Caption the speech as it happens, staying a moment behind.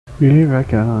Here I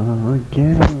come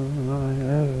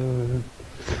again.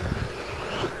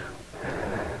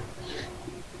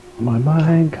 My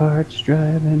mind cart's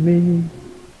driving me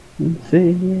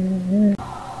insane.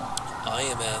 I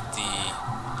am at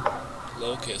the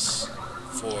locus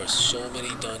for so many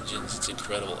dungeons, it's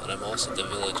incredible. And I'm also at the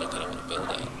village I kind of want to build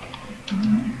at.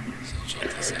 So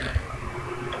check this out.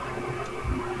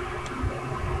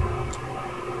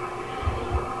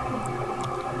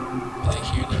 Are they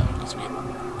here now? Because we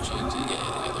changed it.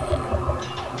 Yeah, they're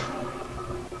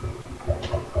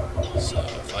here. So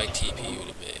if I TP you to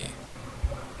me.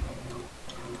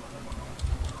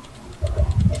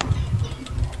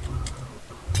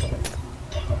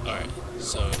 Alright,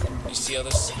 so you see how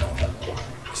this, you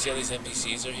see how these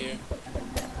NPCs are here?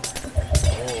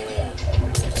 Oh,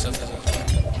 stop.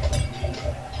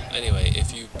 Anyway,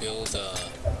 if you build, the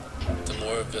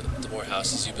more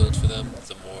houses you build for them,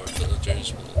 the more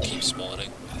villagers will keep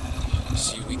spawning.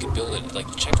 So we could build it,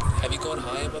 like, check, have you gone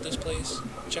high about this place?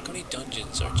 Check how many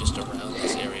dungeons are just around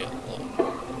this area alone.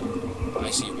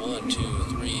 I see 1, 2,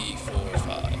 3, 4,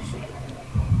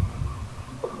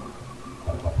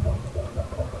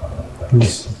 5.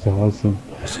 This is awesome.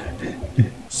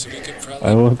 So we could probably...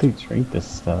 I want to drink this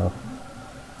stuff.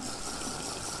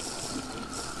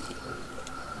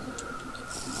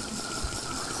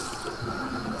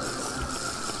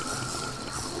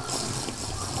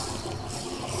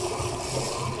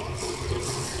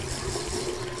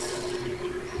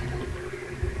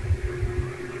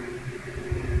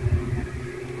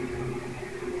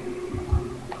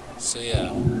 So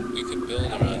yeah, we could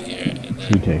build around here, and then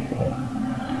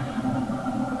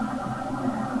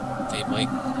they might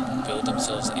build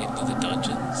themselves into the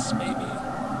dungeons, maybe?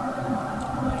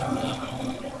 I don't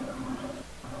know.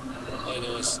 All I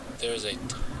know is there's a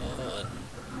ton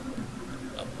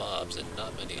of mobs and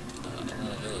not a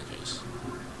lot of villagers.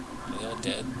 Are they all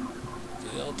dead?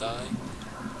 Did they all die?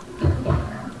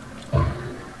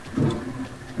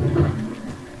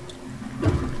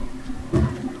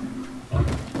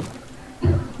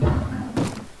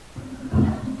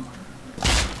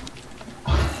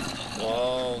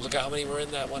 Look at how many were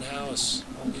in that one house.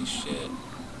 Holy shit.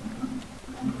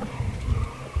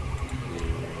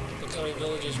 Look how many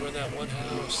villagers were in that one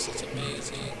house. That's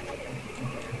amazing.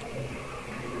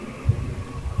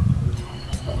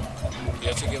 You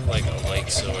have to give them like a light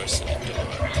source and a door.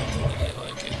 And they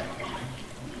like it.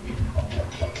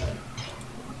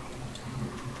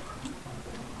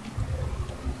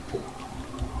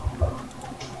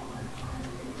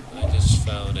 I just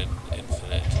found an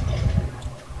infinite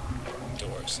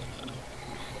door somehow.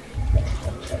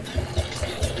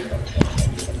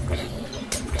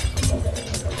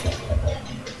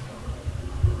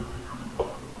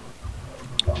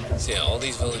 So yeah, all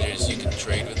these villagers, you can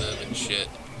trade with them and shit.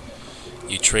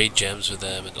 You trade gems with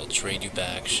them and they'll trade you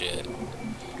back shit.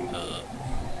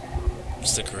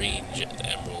 It's the green, the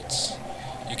emeralds.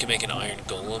 You can make an iron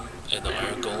golem, and the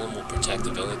iron golem will protect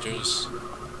the villagers.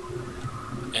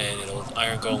 And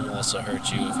iron golem will also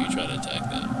hurt you if you try to attack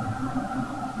them.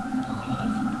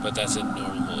 But that's in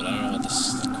normal mode. I don't know about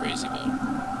this crazy mode.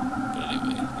 But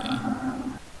anyway, yeah.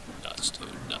 Nuts, dude.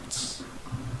 Nuts.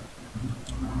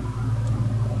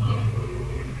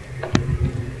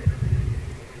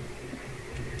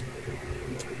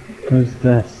 Who's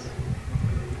this?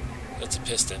 That's a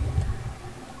piston.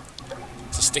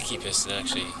 It's a sticky piston,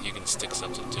 actually. You can stick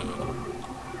something to it.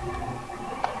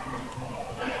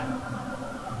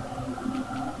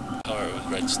 Power it with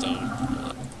redstone.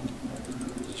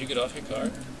 Did you get off your car?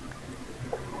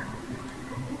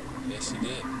 Yes, you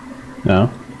did. No.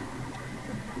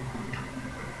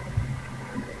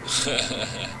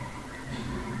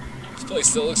 This place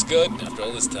still looks good after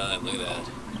all this time. Look at that.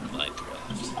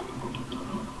 Minecraft.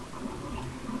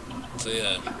 So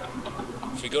yeah,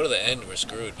 if we go to the end, we're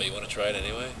screwed, but you want to try it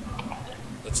anyway?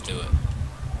 Let's do it.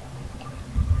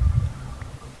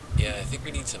 Yeah, I think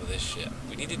we need some of this shit.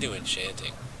 We need to do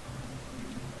enchanting.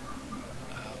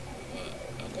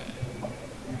 Okay.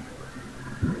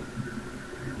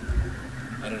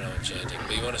 I don't know enchanting,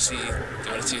 but you want to see? Do you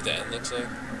want to see what the end looks like?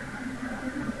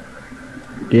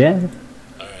 Yeah.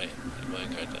 All right, put your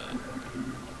minecart down.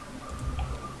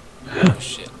 Oh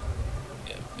shit.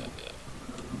 Yep.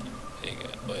 There you go.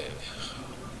 Wait.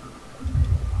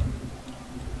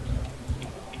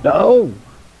 No.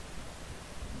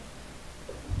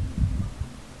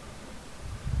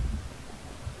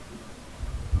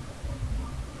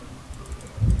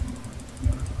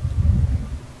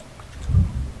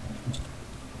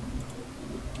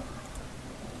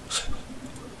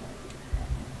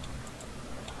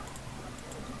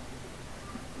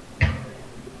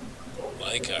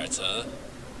 Minecarts, huh?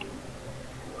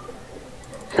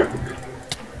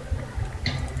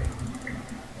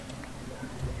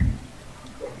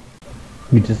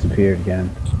 You disappeared again.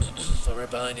 I'm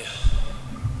right behind you.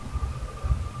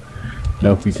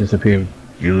 No, if you disappear,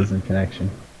 you're losing connection.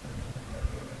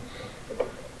 I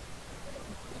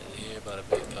hear about a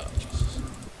big pop. Jesus.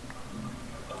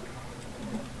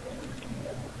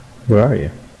 Where are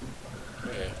you?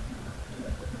 Right here.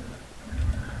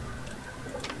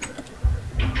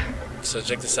 So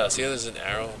check this out. See how there's an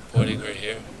arrow pointing right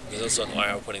here? There's also an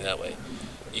arrow pointing that way.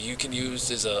 You can use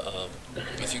as a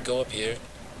if you go up here,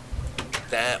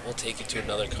 that will take you to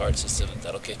another card system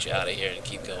that'll get you out of here and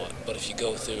keep going. But if you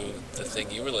go through the thing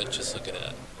you were just looking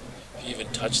at, if you even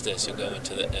touch this, you'll go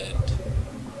into the end.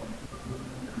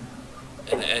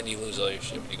 And the end, you lose all your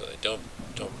shit when you go there.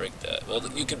 Don't break that. Well,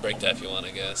 you can break that if you want,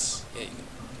 I guess. Yeah, you can.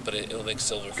 But it'll make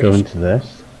silverfish. Go into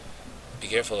this. Be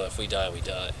careful though. If we die, we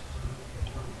die.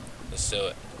 Let's do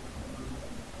it.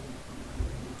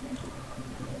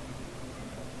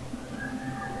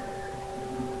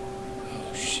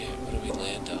 Oh shit! What do we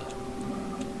land on?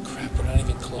 Crap! We're not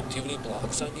even close. Do you have any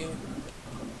blocks on you?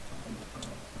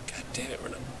 God damn it! We're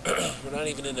not. We're not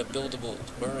even in a buildable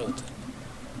world.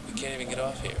 We can't even get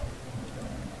off here.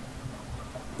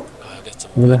 Oh, I've got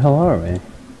some. Where the hell are we?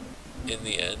 In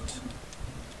the end.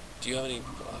 Do you have any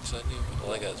blocks on you?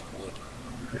 All I got is wood.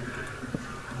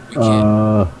 We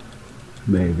can't.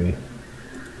 Maybe.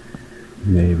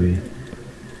 Maybe.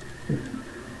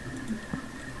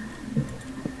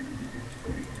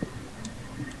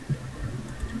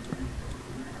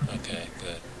 Okay,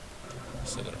 good.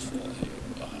 Still gonna fall here.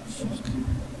 Oh, fuck.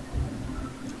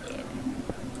 Whatever.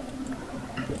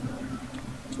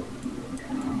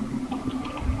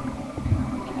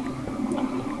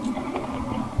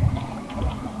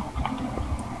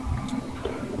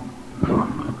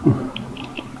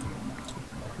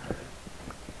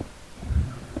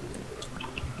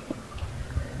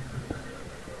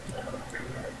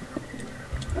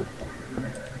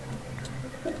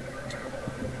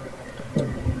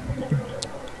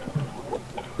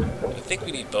 I think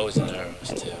we need bows and arrows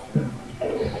too.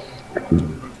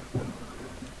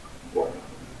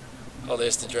 Oh,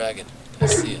 there's the dragon. I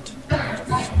see it.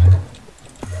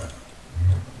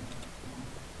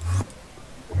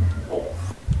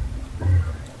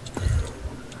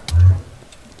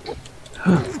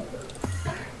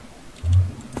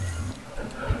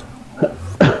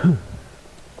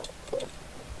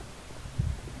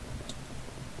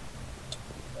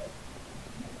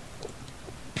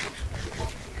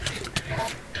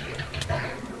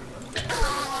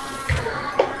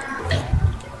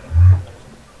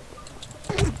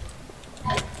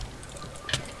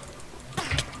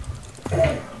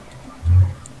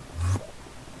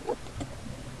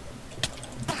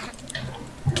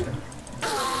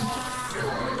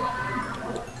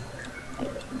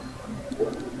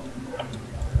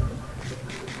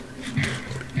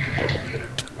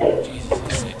 Oh, Jesus,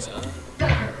 these things, huh?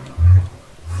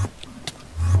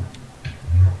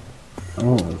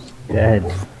 Almost dead.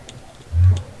 Don't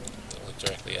look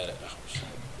directly at it. Oh, shit.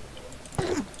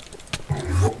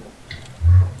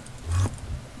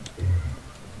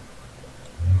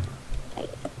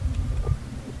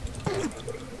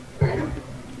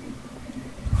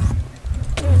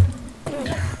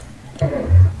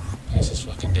 This is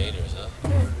fucking dangerous, huh?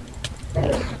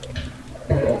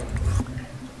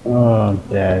 Oh, I'm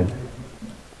dead.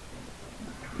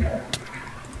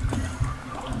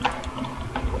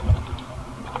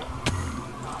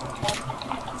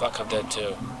 Fuck, I'm dead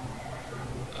too.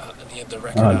 And you had the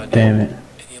record Oh, on damn you. it.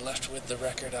 And you left with the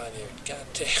record on you. God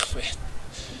damn it.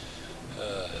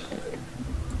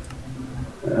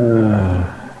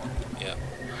 Yeah.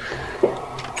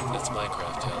 That's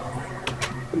Minecraft, y'all.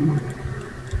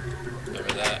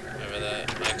 Remember that? Remember that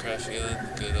Minecraft feeling?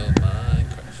 Good old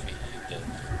Minecraft feeling.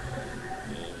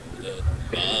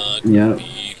 Oh, that Minecraft Yep.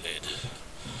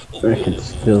 feeling. I can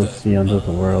still see under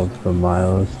the world for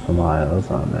miles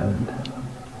on end.